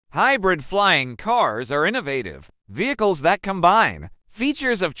Hybrid flying cars are innovative vehicles that combine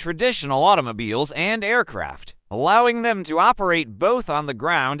features of traditional automobiles and aircraft, allowing them to operate both on the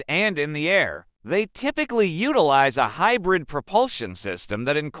ground and in the air. They typically utilize a hybrid propulsion system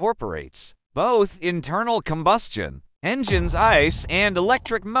that incorporates both internal combustion engines, ICE, and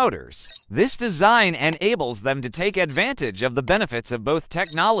electric motors. This design enables them to take advantage of the benefits of both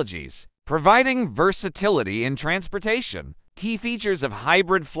technologies, providing versatility in transportation. Key features of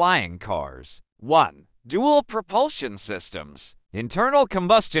hybrid flying cars. 1. Dual propulsion systems. Internal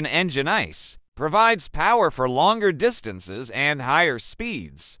combustion engine ICE provides power for longer distances and higher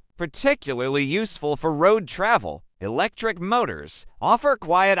speeds, particularly useful for road travel. Electric motors offer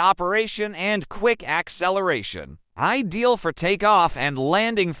quiet operation and quick acceleration, ideal for takeoff and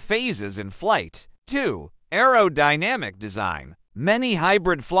landing phases in flight. 2. Aerodynamic design. Many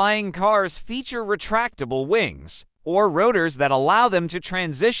hybrid flying cars feature retractable wings or rotors that allow them to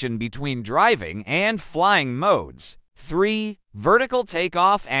transition between driving and flying modes. 3. Vertical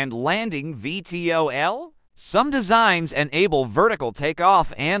takeoff and landing (VTOL). Some designs enable vertical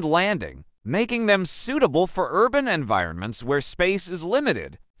takeoff and landing, making them suitable for urban environments where space is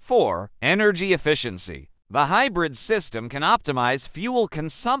limited. 4. Energy efficiency. The hybrid system can optimize fuel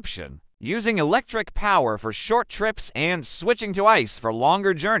consumption, using electric power for short trips and switching to ICE for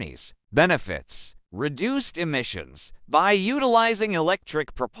longer journeys. Benefits. Reduced emissions. By utilizing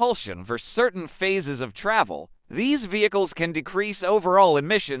electric propulsion for certain phases of travel, these vehicles can decrease overall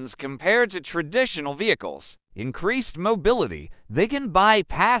emissions compared to traditional vehicles. Increased mobility. They can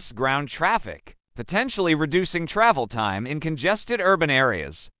bypass ground traffic, potentially reducing travel time in congested urban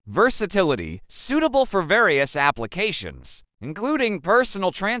areas. Versatility. Suitable for various applications, including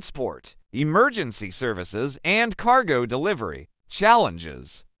personal transport, emergency services, and cargo delivery.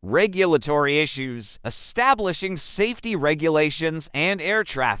 Challenges. Regulatory issues. Establishing safety regulations and air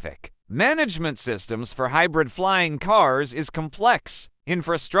traffic management systems for hybrid flying cars is complex.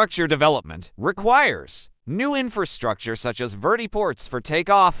 Infrastructure development requires new infrastructure such as vertiports for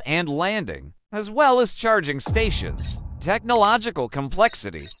takeoff and landing, as well as charging stations. Technological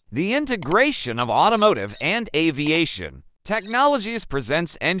complexity. The integration of automotive and aviation technologies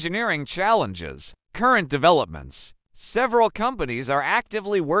presents engineering challenges. Current developments. Several companies are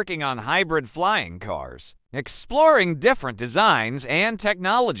actively working on hybrid flying cars, exploring different designs and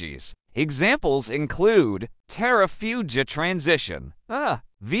technologies. Examples include Terrafugia Transition, a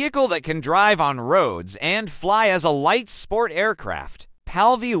vehicle that can drive on roads and fly as a light sport aircraft.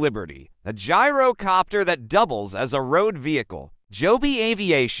 Palvi Liberty, a gyrocopter that doubles as a road vehicle. Joby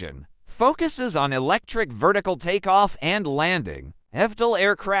Aviation focuses on electric vertical takeoff and landing. Eftel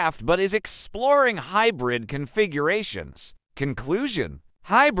Aircraft but is exploring hybrid configurations. Conclusion.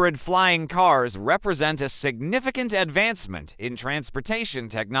 Hybrid flying cars represent a significant advancement in transportation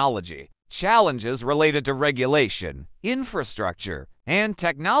technology. Challenges related to regulation, infrastructure, and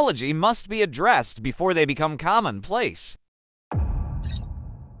technology must be addressed before they become commonplace.